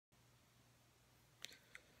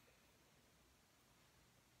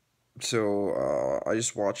I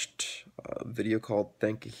just watched a video called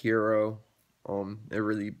 "Thankahero." It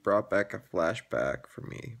really brought back a flashback for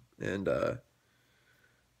me, and I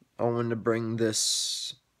wanted to bring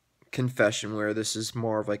this confession where this is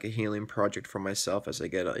more of like a healing project for myself as I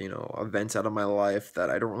get events out of my life that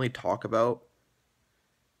I don't really talk about.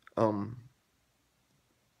 Um,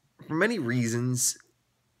 for many reasons,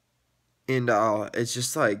 and it's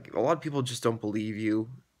just like a lot of people just don't believe you,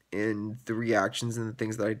 and the reactions and the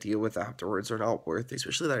things that I deal with afterwards are not worth it,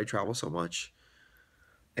 especially that I travel so much.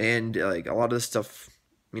 And like a lot of this stuff,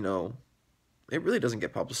 you know, it really doesn't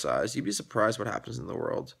get publicized. You'd be surprised what happens in the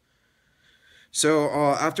world. So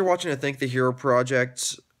after watching I Thank the Hero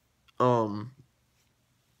Project, um,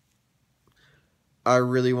 I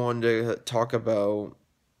really wanted to talk about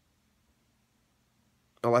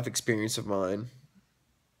a life experience of mine.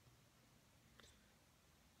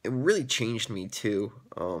 It really changed me too.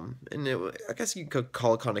 And I guess you could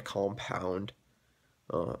call it kind of compound.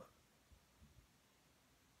 Uh,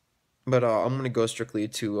 but I'm gonna go strictly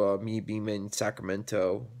to me being in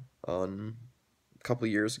Sacramento a couple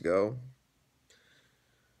years ago.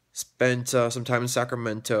 Spent some time in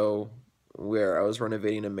Sacramento where I was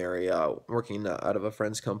renovating a Marriott, working out of a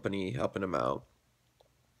friend's company, helping him out.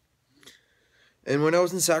 And when I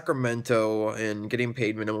was in Sacramento and getting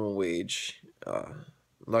paid minimum wage,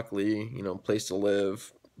 luckily, place to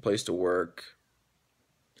live, place to work.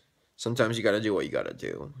 Sometimes you got to do what you got to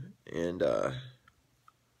do, and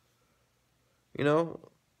you know,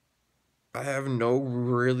 I have no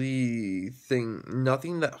really thing,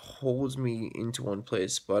 nothing that holds me into one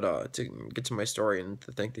place. But to get to my story and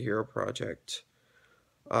to thank the Hero Project,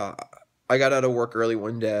 uh, I got out of work early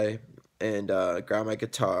one day and grabbed my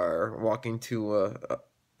guitar, walking to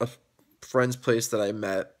a friend's place that I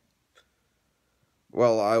met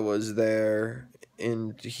while I was there,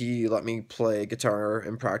 and he let me play guitar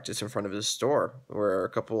and practice in front of his store, where a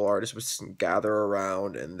couple artists would gather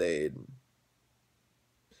around and they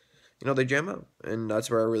jam out, and that's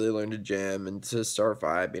where I really learned to jam and to start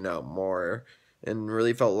vibing out more, and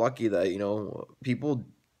really felt lucky that people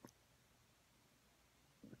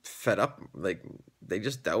fed up, like they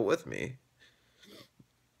just dealt with me.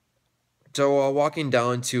 So walking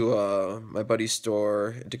down to my buddy's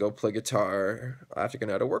store to go play guitar after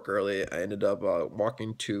getting out of work early, I ended up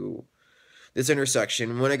walking to this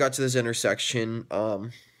intersection. When I got to this intersection,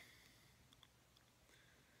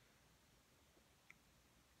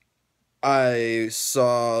 I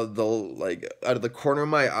saw the like out of the corner of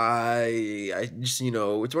my eye. I just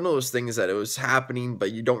it's one of those things that it was happening,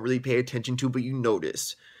 but you don't really pay attention to, but you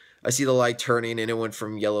notice. I see the light turning, and it went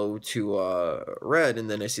from yellow to red,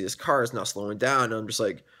 and then I see this car is now slowing down, and I'm just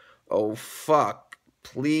like, oh fuck,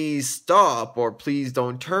 please stop or please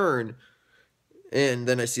don't turn. And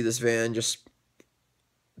then I see this van just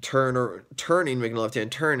turning, making a left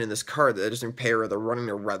hand turn, in this car that doesn't pay her, they're running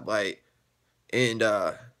a red light, and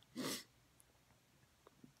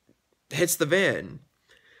hits the van.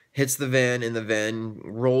 Hits the van, and the van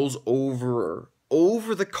rolls over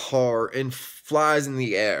the car and flies in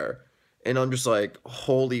the air. And I'm just like,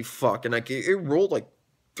 holy fuck. And it rolled like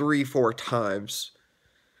 3-4 times.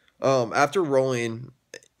 After rolling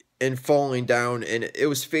and falling down, and it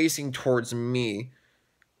was facing towards me.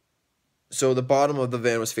 So the bottom of the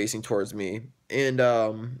van was facing towards me. And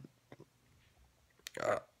I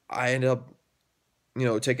ended up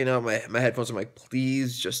taking out my headphones. I'm like,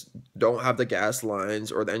 please just don't have the gas lines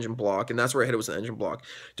or the engine block. And that's where I hit it, was the engine block.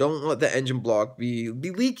 Don't let the engine block be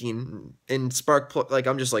leaking and like,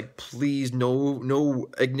 I'm just like, please, no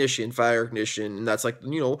ignition, fire ignition. And that's like,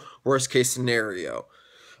 worst case scenario.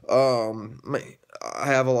 I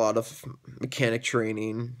have a lot of mechanic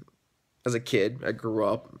training as a kid. I grew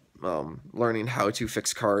up learning how to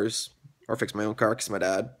fix cars, or fix my own car, because my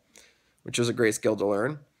dad, which was a great skill to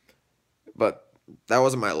learn. But that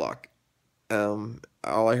wasn't my luck.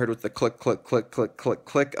 All I heard was the click, click, click, click, click,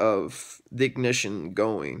 click of the ignition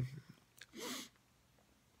going.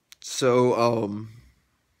 So,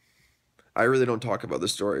 I really don't talk about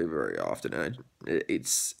this story very often, and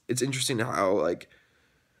it's interesting how, like,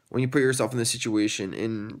 when you put yourself in this situation,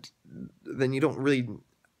 and then you don't really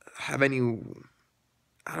have any,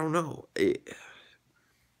 I don't know.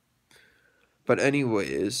 But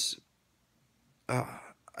anyways, uh,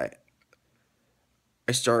 I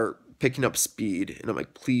I start picking up speed, and I'm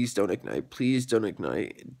like, please don't ignite, please don't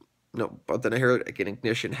ignite. No, but then I heard like an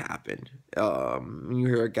ignition happen. When you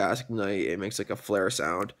hear a gas ignite, it makes like a flare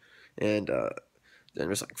sound, and then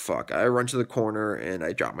it's like, fuck. I run to the corner and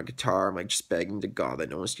I drop my guitar. I'm like just begging to God that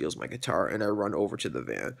no one steals my guitar, and I run over to the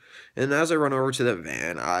van. And as I run over to the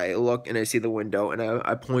van, I look and I see the window, and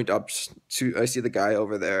I point up to, I see the guy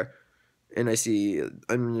over there, and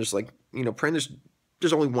I'm just like, praying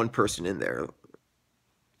there's only one person in there,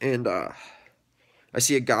 and I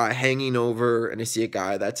see a guy hanging over, and I see a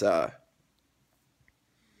guy that's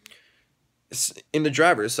in the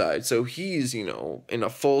driver's side. So he's, in a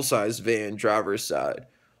full-size van driver's side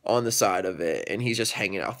on the side of it, and he's just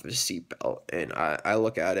hanging off of his seatbelt. And I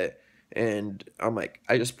look at it, and I'm like,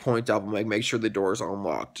 I just point up, I'm like, make sure the door's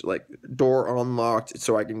unlocked. Like, door unlocked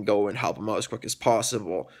so I can go and help him out as quick as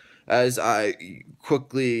possible. As I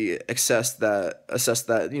quickly assess that,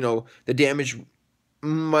 the damage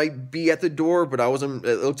might be at the door, but I wasn't.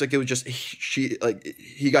 It looked like it was just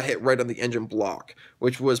he got hit right on the engine block,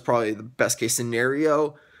 which was probably the best case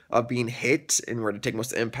scenario of being hit and where to take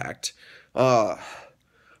most impact. But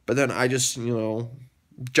then I just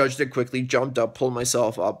judged it quickly, jumped up, pulled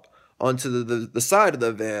myself up onto the side of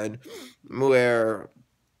the van, where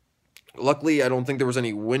luckily I don't think there was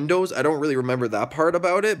any windows. I don't really remember that part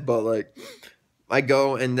about it, but like I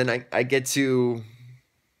go and then I get to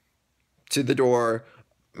the door,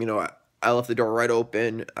 I left the door right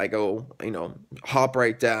open. I go, hop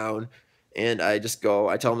right down, and I tell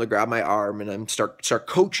him to grab my arm, and I'm start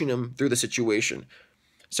coaching him through the situation.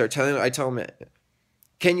 I tell him,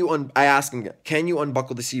 I ask him, can you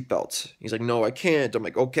unbuckle the seatbelt? He's like, no, I can't. I'm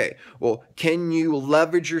like, okay, well, can you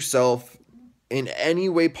leverage yourself in any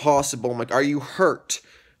way possible? I'm like, are you hurt?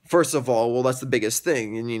 First of all, well, that's the biggest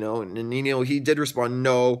thing. And, he did respond,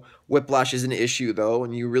 no, whiplash is an issue, though,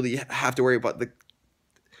 and you really have to worry about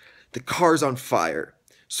the car's on fire.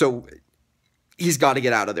 So he's got to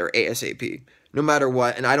get out of there ASAP, no matter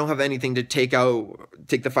what. And I don't have anything to take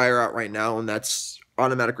the fire out right now, and that's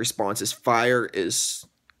automatic response is fire is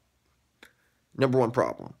number one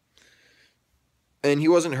problem. And he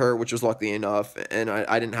wasn't hurt, which was lucky enough, and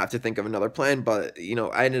I didn't have to think of another plan. But, he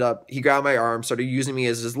grabbed my arm, started using me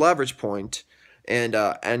as his leverage point, and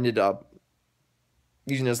ended up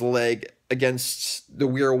using his leg against the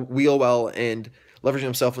wheel well and leveraging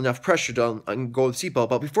himself enough pressure to go the seatbelt.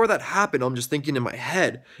 But before that happened, I'm just thinking in my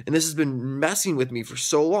head, and this has been messing with me for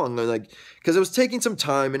so long, because it was taking some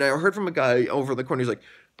time, and I heard from a guy over the corner, he's like,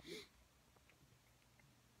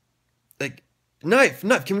 knife,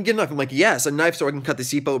 can we get a knife? I'm like, yes, a knife so I can cut the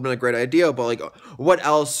seatbelt would have been a great idea, but like, what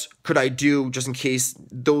else could I do just in case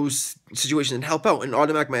those situations didn't help out? And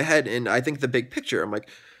automatic my head, and I think the big picture, I'm like,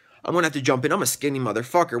 I'm gonna have to jump in. I'm a skinny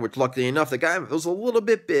motherfucker, which luckily enough, the guy was a little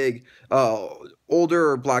bit big,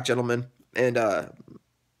 older black gentleman, and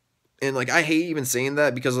like, I hate even saying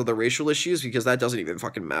that because of the racial issues, because that doesn't even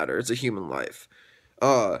fucking matter. It's a human life.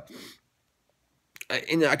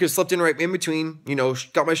 And I could have slipped in right in between,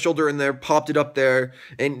 got my shoulder in there, popped it up there,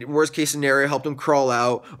 and worst case scenario, helped him crawl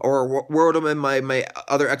out, or wrote him in my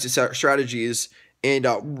other exit strategies. And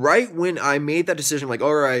right when I made that decision, like,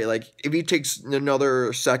 all right, like, if he takes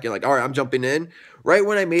another second, like, all right, I'm jumping in. Right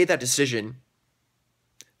when I made that decision,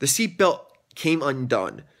 the seatbelt came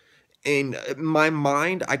undone. In my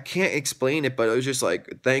mind, I can't explain it, but it was just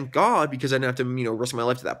like, thank God, because I didn't have to, risk my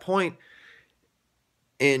life to that point.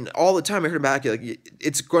 And all the time I heard back, like,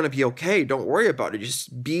 it's going to be okay. Don't worry about it.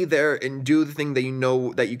 Just be there and do the thing that you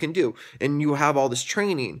know that you can do. And you have all this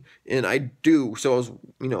training. And I do. So I was,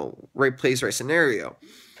 right place, right scenario.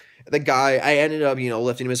 The guy, I ended up,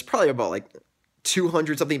 lifting him. It's probably about like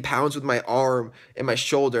 200 something pounds with my arm and my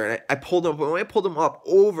shoulder. And I pulled him, when I pulled him up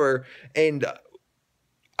over, and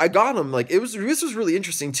I got him. Like, this was really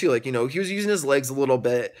interesting too. Like, he was using his legs a little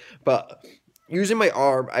bit, but using my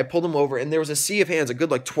arm, I pulled him over, and there was a sea of hands, a good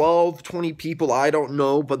like 12, 20 people, I don't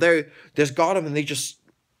know, but they just got him, and they just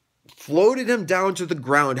floated him down to the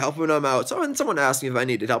ground, helping him out. So when someone asked me if I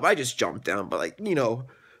needed help, I just jumped down, but like, being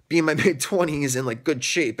in my mid-20s in like good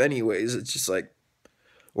shape anyways, it's just like,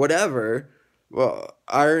 whatever. Well,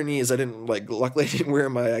 irony is luckily I didn't wear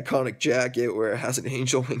my iconic jacket where it has an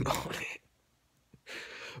angel wing on it.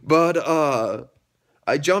 But,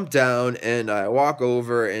 I jump down and I walk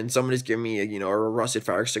over, and somebody's giving me a rusted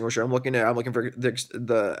fire extinguisher. I'm looking for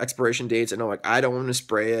the expiration dates, and I'm like, I don't want to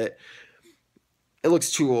spray it. It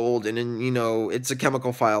looks too old, and then it's a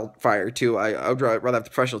chemical fire too. I'd rather have the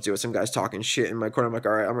professionals do it. Some guys talking shit in my corner. I'm like,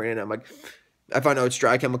 all right, I'm ready. I'm like, I find out it's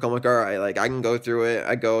dry chemical. I'm like, all right, like, I can go through it.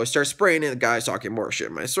 I start spraying it. The guy's talking more shit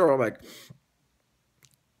in my throat. I'm like,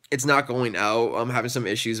 it's not going out. I'm having some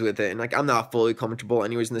issues with it, and like, I'm not fully comfortable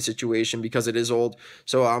anyways in the situation because it is old.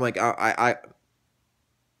 So I'm like,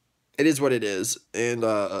 it is what it is. And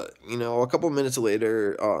a couple minutes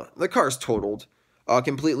later, the car's totaled,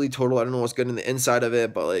 completely totaled. I don't know what's good in the inside of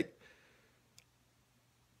it, but like,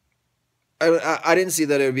 I didn't see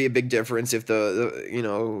that it would be a big difference if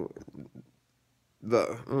the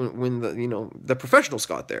professionals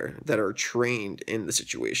got there that are trained in the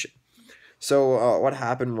situation. So what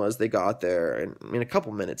happened was they got there, and in a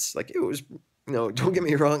couple minutes, like it was, don't get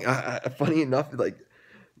me wrong. Funny enough, like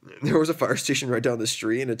there was a fire station right down the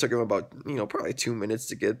street, and it took him about probably 2 minutes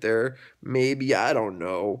to get there, maybe, I don't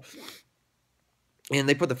know. And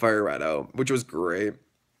they put the fire right out, which was great.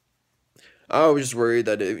 I was just worried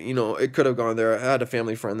that it could have gone there. I had a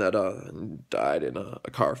family friend that died in a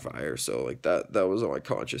car fire, so like that was on my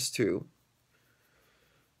conscience too.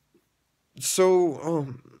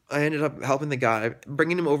 So I ended up helping the guy,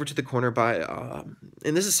 bringing him over to the corner by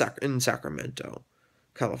and this is in Sacramento,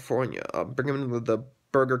 California. Bringing him to the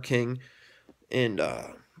Burger King, and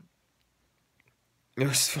it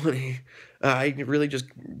was funny. I really just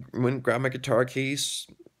went and grabbed my guitar case,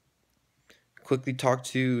 quickly talked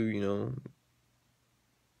to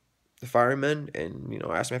the fireman, and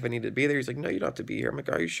asked me if I needed to be there. He's like, "No, you don't have to be here." I'm like,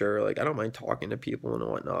 "Are you sure? Like, I don't mind talking to people and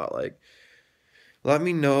whatnot. Like, let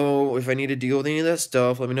me know if I need to deal with any of that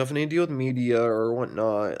stuff. Let me know if I need to deal with media or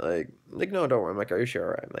whatnot." Like, no, don't worry. I'm like, "Are you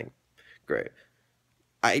sure?" I'm like, "Great."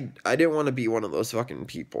 I didn't want to be one of those fucking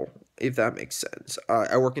people, if that makes sense.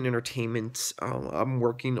 I work in entertainment. I'm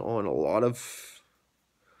working on a lot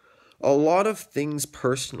of things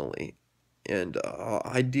personally, and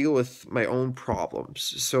I deal with my own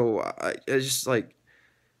problems. So I just like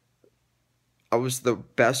I was the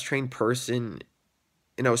best trained person,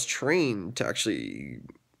 and I was trained to actually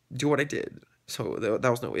do what I did. So that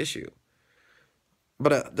was no issue.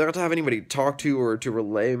 But not to have anybody to talk to or to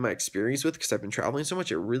relay my experience with, because I've been traveling so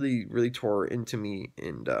much, it really, really tore into me,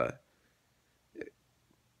 and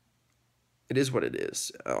it is what it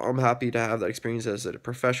is. I'm happy to have that experience as a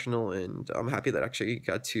professional, and I'm happy that I actually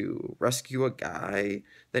got to rescue a guy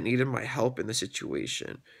that needed my help in the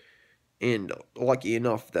situation. And lucky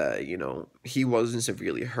enough that, he wasn't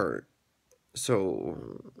severely hurt.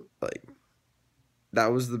 So, like, that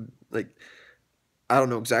was like, I don't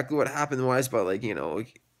know exactly what happened wise, but, like,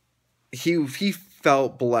 he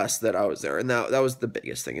felt blessed that I was there, and that was the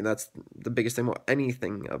biggest thing, and that's the biggest thing about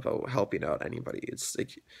anything about helping out anybody. It's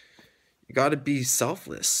like you got to be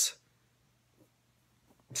selfless.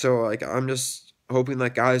 So like I'm just hoping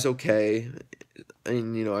that guy's okay,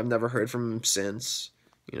 and I've never heard from him since.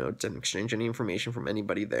 Didn't exchange any information from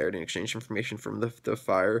anybody there. Didn't exchange information from the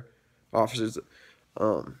fire officers.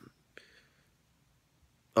 Um,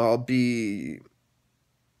 I'll be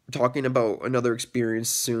talking about another experience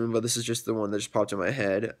soon, but this is just the one that just popped in my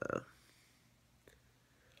head.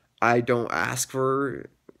 I don't ask for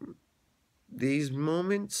these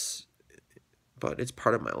moments, but it's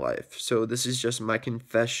part of my life. So this is just my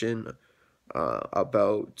confession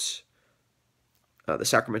about the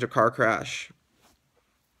Sacramento car crash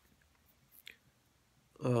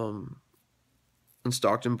in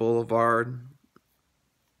Stockton Boulevard,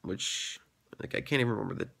 which like I can't even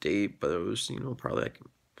remember the date, but it was probably like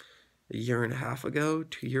a year and a half ago,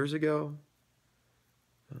 2 years ago.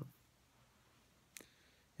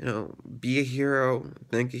 Be a hero,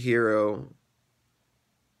 thank a hero,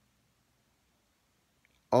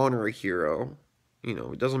 honor a hero.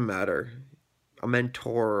 It doesn't matter. A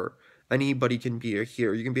mentor, anybody can be a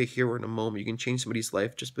hero. You can be a hero in a moment. You can change somebody's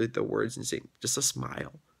life just with the words and say, just a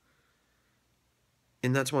smile.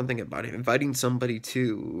 And that's one thing about it. Inviting somebody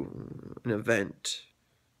to an event,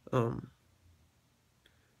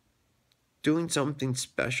 doing something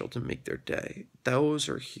special to make their day. Those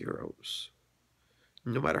are heroes,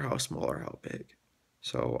 no matter how small or how big.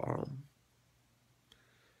 So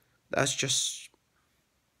that's just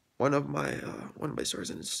one of my stories,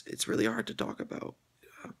 and it's really hard to talk about.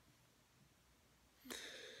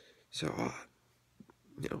 So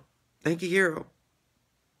thank you, hero.